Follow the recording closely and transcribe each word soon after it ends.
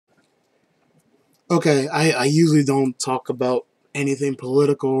Okay, I usually don't talk about anything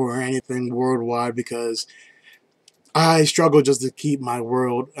political or anything worldwide because I struggle just to keep my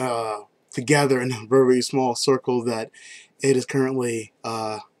world together in a very small circle that it is currently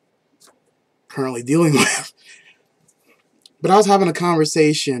dealing with. But I was having a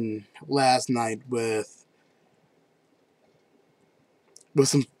conversation last night with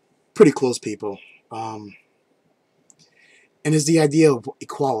some pretty close people, um, and it's the idea of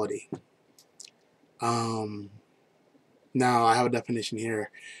equality. Um, Now I have a definition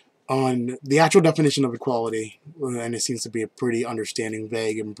here on the actual definition of equality, and it seems to be a pretty understanding,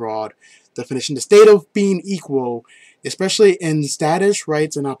 vague, and broad definition. The state of being equal, especially in status,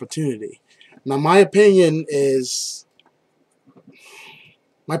 rights, and opportunity. Now, my point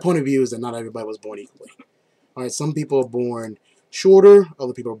of view is that not everybody was born equally. All right, some people are born shorter,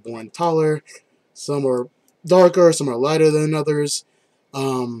 other people are born taller, some are darker, some are lighter than others.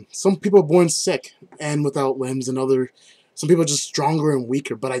 Some people are born sick and without limbs, and some people are just stronger and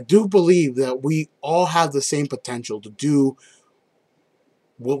weaker. But I do believe that we all have the same potential to do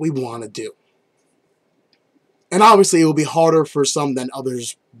what we want to do. And obviously, it will be harder for some than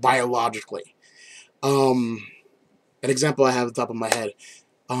others biologically. Um, an example I have at the top of my head.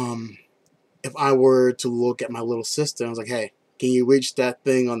 Um, if I were to look at my little sister, I was like, hey, can you reach that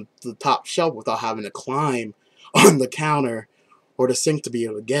thing on the top shelf without having to climb on the counter or the sink to be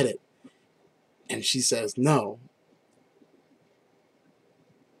able to get it? And she says no.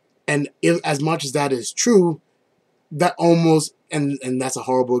 And as much as that is true, that almost, and that's a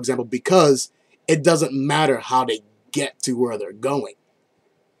horrible example because it doesn't matter how they get to where they're going.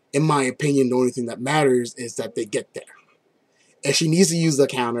 In my opinion, the only thing that matters is that they get there. If she needs to use the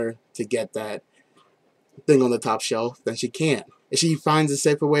counter to get that thing on the top shelf, then she can. If she finds a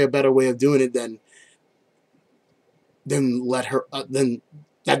safer way, a better way of doing it, then let her. Then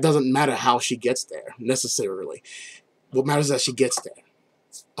that doesn't matter how she gets there necessarily. What matters is that she gets there.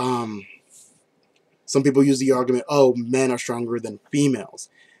 Um, some people use the argument, "Oh, men are stronger than females,"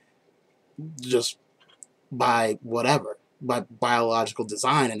 just by whatever, by biological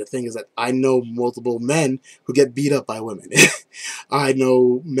design. And the thing is that I know multiple men who get beat up by women. I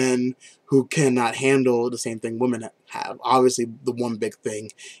know men who cannot handle the same thing women have. Obviously, the one big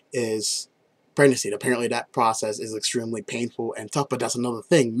thing is pregnancy. Apparently, that process is extremely painful and tough, but that's another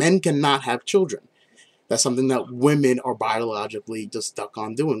thing. Men cannot have children. That's something that women are biologically just stuck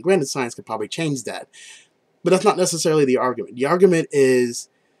on doing. Granted, science could probably change that, but that's not necessarily the argument. The argument is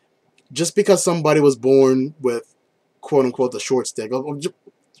just because somebody was born with quote unquote the short stick, or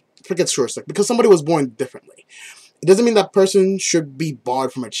forget short stick, because somebody was born differently, it doesn't mean that person should be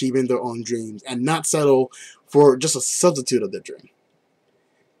barred from achieving their own dreams and not settle for just a substitute of their dream.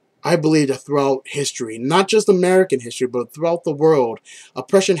 I believe that throughout history, not just American history, but throughout the world,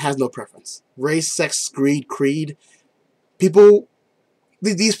 oppression has no preference. Race, sex, greed, creed. People,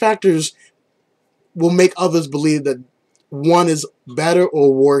 these factors will make others believe that one is better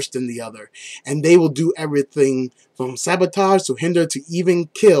or worse than the other. And they will do everything from sabotage to hinder to even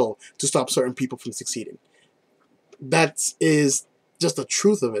kill to stop certain people from succeeding. That is just the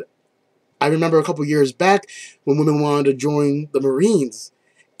truth of it. I remember a couple years back when women wanted to join the Marines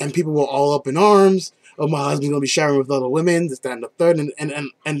and people were all up in arms. Oh, my husband's going to be sharing with other women, this, that, and the third.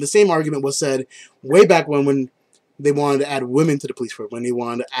 And the same argument was said way back when they wanted to add women to the police force, when they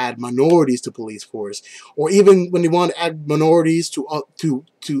wanted to add minorities to police force, or even when they wanted to add minorities to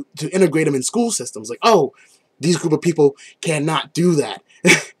integrate them in school systems. Like, oh, these group of people cannot do that.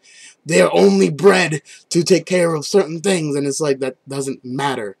 They're only bred to take care of certain things, and it's like, that doesn't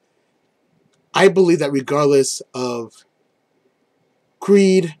matter. I believe that regardless of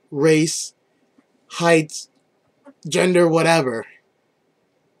creed, race, height, gender, whatever,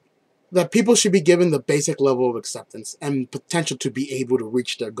 that people should be given the basic level of acceptance and potential to be able to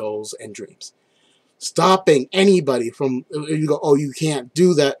reach their goals and dreams. Stopping anybody from, you go, oh, you can't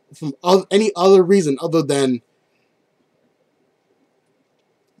do that, from any other reason other than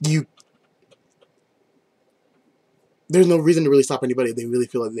you. There's no reason to really stop anybody if they really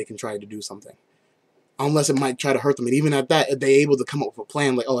feel like they can try to do something. Unless it might try to hurt them. And even at that, if they're able to come up with a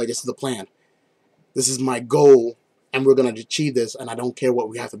plan, like, oh, this is the plan. This is my goal, and we're going to achieve this, and I don't care what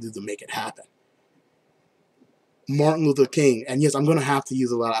we have to do to make it happen. Martin Luther King, and yes, I'm going to have to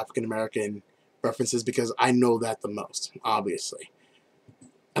use a lot of African American references because I know that the most, obviously.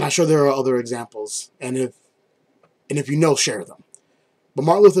 And I'm sure there are other examples, and if you know, share them. But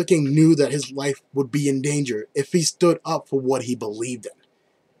Martin Luther King knew that his life would be in danger if he stood up for what he believed in.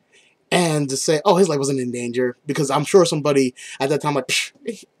 And to say, oh, his life wasn't in danger, because I'm sure somebody at that time, like,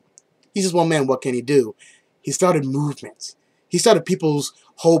 he's just one man, what can he do? He started movements. He started people's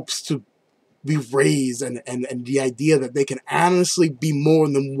hopes to be raised, and the idea that they can honestly be more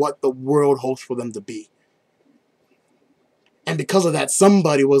than what the world hopes for them to be. And because of that,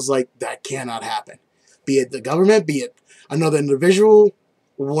 somebody was like, that cannot happen. Be it the government, be it another individual,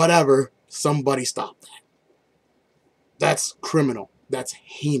 whatever, somebody stop that. That's criminal. That's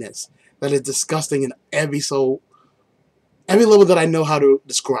heinous. That is disgusting in every level that I know how to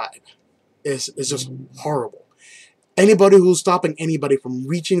describe. It's just horrible. Anybody who's stopping anybody from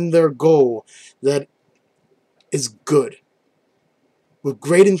reaching their goal that is good, with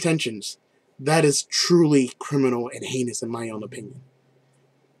great intentions, that is truly criminal and heinous in my own opinion.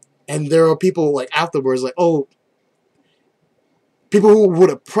 And there are people like afterwards like, oh, people who would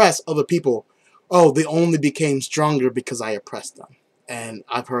oppress other people, oh, they only became stronger because I oppressed them. And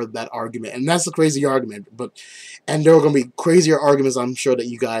I've heard that argument, and that's a crazy argument. And there are going to be crazier arguments, I'm sure, that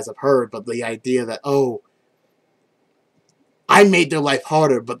you guys have heard. But the idea that, oh, I made their life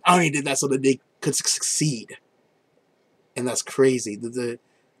harder, but I only did that so that they could succeed, and that's crazy.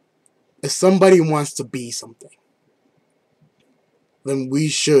 If somebody wants to be something, then we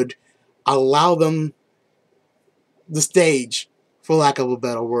should allow them the stage, for lack of a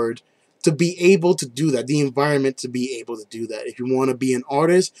better word, to be able to do that, the environment to be able to do that. If you want to be an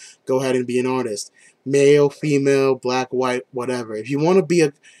artist, go ahead and be an artist. Male, female, black, white, whatever. If you want to be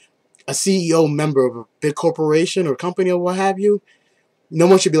a CEO member of a big corporation or company or what have you, no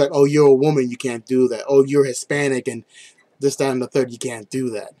one should be like, oh, you're a woman, you can't do that. Oh, you're Hispanic and this, that, and the third, you can't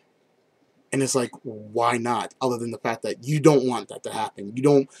do that. And it's like, why not? Other than the fact that you don't want that to happen.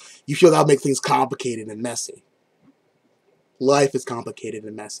 You feel that'll make things complicated and messy. Life is complicated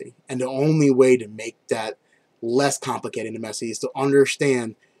and messy. And the only way to make that less complicated and messy is to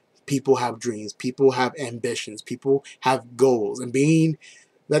understand people have dreams, people have ambitions, people have goals. And being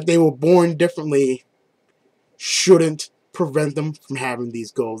that they were born differently shouldn't prevent them from having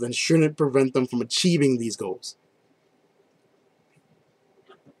these goals and shouldn't prevent them from achieving these goals.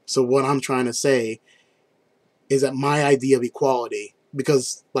 So what I'm trying to say is that my idea of equality,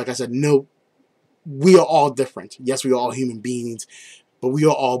 because like I said, no, we are all different. Yes, we are all human beings, but we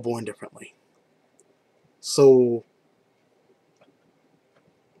are all born differently. So,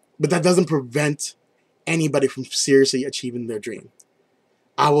 but that doesn't prevent anybody from seriously achieving their dream.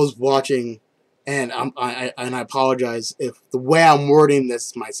 I was watching, and I apologize if the way I'm wording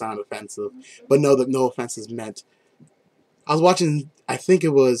this might sound offensive, but know that no offense is meant. I was watching, I think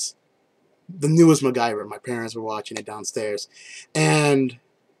it was the newest MacGyver. My parents were watching it downstairs, and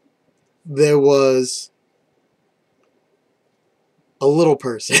there was a little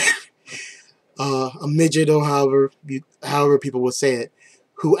person, a midget or however people would say it,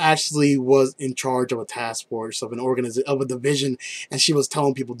 who actually was in charge of a task force of an organization, of a division, and she was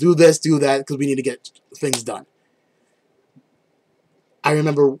telling people, do this, do that, because we need to get things done. I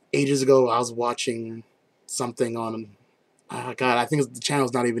remember ages ago I was watching something on, God, I think the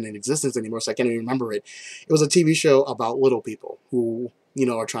channel's not even in existence anymore, so I can't even remember it. It was a TV show about little people who,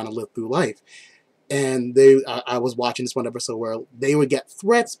 are trying to live through life. And I was watching this one episode where they would get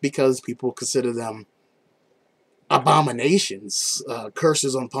threats because people consider them abominations,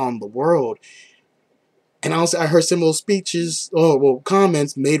 curses upon the world. And I heard similar speeches,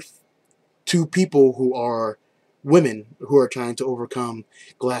 comments made to people who are women who are trying to overcome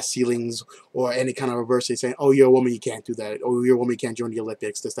glass ceilings or any kind of adversity, saying, oh, you're a woman, you can't do that. Oh, you're a woman, you can't join the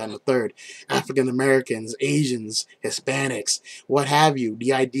Olympics, this, that, and the third. African Americans, Asians, Hispanics, what have you.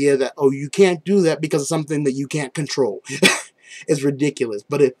 The idea that, oh, you can't do that because of something that you can't control is ridiculous.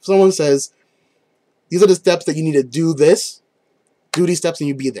 But if someone says, these are the steps that you need to do this, do these steps and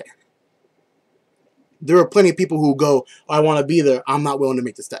you be there. There are plenty of people who go, oh, I want to be there, I'm not willing to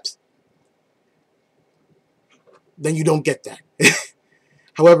make the steps. Then you don't get that.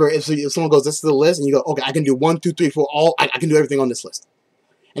 However, if someone goes, this is the list, and you go, okay, I can do 1, 2, 3, 4, I can do everything on this list.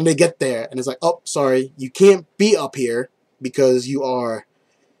 And they get there, and it's like, oh, sorry, you can't be up here because you are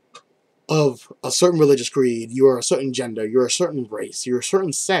of a certain religious creed, you are a certain gender, you're a certain race, you're a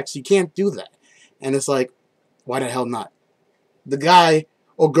certain sex, you can't do that. And it's like, why the hell not? The guy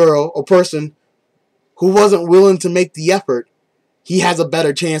or girl or person who wasn't willing to make the effort, he has a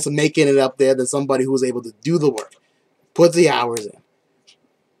better chance of making it up there than somebody who was able to do the work. Put the hours in.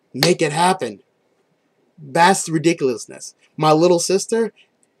 Make it happen. That's ridiculousness. My little sister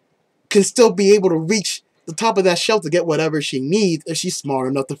can still be able to reach the top of that shelf to get whatever she needs if she's smart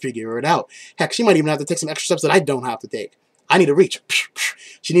enough to figure it out. Heck, she might even have to take some extra steps that I don't have to take. I need to reach.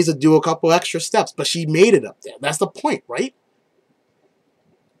 She needs to do a couple extra steps, but she made it up there. That's the point, right?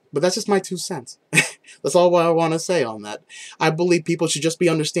 But that's just my 2 cents. That's all I want to say on that. I believe people should just be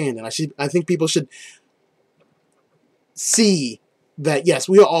understanding. I think people should see that, yes,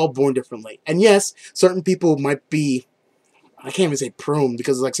 we are all born differently. And yes, certain people might be, I can't even say prone,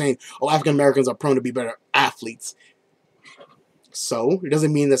 because it's like saying, oh, African Americans are prone to be better athletes. So, it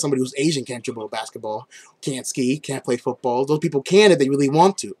doesn't mean that somebody who's Asian can't dribble a basketball, can't ski, can't play football. Those people can if they really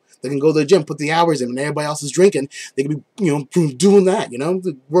want to. They can go to the gym, put the hours in, and everybody else is drinking. They can be, doing that,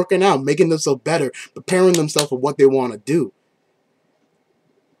 working out, making themselves better, preparing themselves for what they want to do.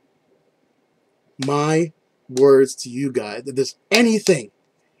 My words to you guys, that there's anything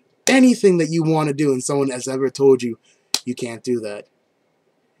that you want to do and someone has ever told you, you can't do that.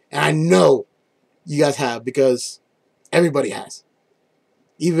 And I know you guys have, because everybody has.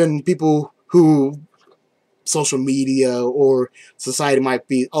 Even people who social media or society might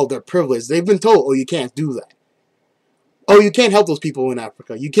be, oh, they're privileged. They've been told, oh, you can't do that. Oh, you can't help those people in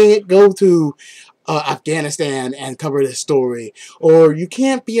Africa. You can't go to Afghanistan and cover this story. Or you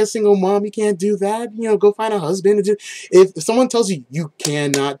can't be a single mom. You can't do that. Go find a husband. If someone tells you you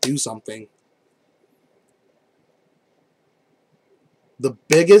cannot do something, the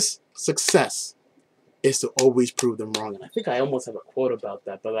biggest success is to always prove them wrong. And I think I almost have a quote about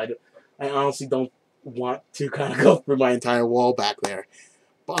that, but I honestly don't want to kind of go through my entire wall back there.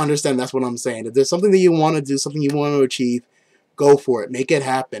 But understand that's what I'm saying. If there's something that you want to do, something you want to achieve, go for it. Make it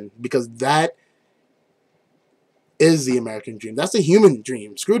happen. Because that is the American dream. That's the human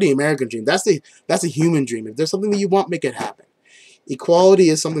dream. Screw the American dream. That's the human dream. If there's something that you want, make it happen. Equality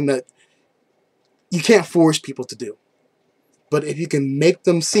is something that you can't force people to do. But if you can make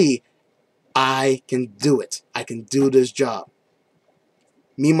them see, I can do it. I can do this job.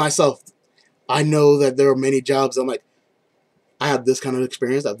 Me, myself, I know that there are many jobs I'm like, I have this kind of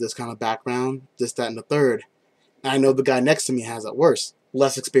experience, I have this kind of background, this, that, and the third. And I know the guy next to me has it worse.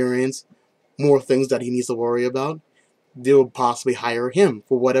 Less experience, more things that he needs to worry about. They'll possibly hire him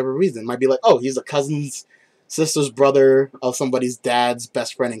for whatever reason. It might be like, oh, he's a cousin's sister's brother of somebody's dad's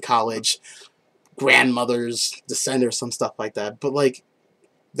best friend in college, grandmother's descendant, or some stuff like that. But like,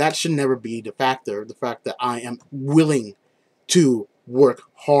 that should never be the factor. The fact that I am willing to work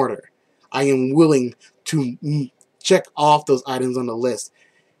harder. I am willing to check off those items on the list.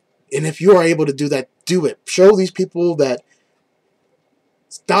 And if you are able to do that, do it. Show these people that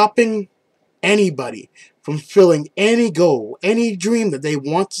stopping anybody from filling any goal, any dream that they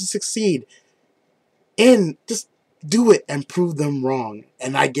want to succeed in, just do it and prove them wrong.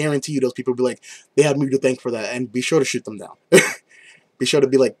 And I guarantee you those people will be like, they have me to thank for that. And be sure to shoot them down. Be sure to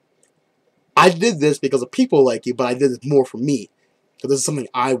be like, I did this because of people like you, but I did it more for me. Because this is something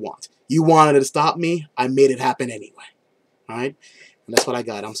I want. You wanted to stop me, I made it happen anyway. Alright? And that's what I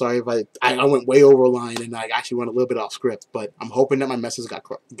got. I'm sorry if I went way over line and I actually went a little bit off script, but I'm hoping that my message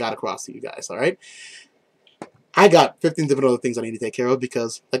got across to you guys, alright? I got 15 different other things I need to take care of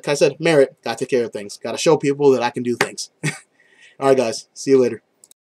because, like I said, merit, gotta take care of things. Gotta show people that I can do things. Alright guys, see you later.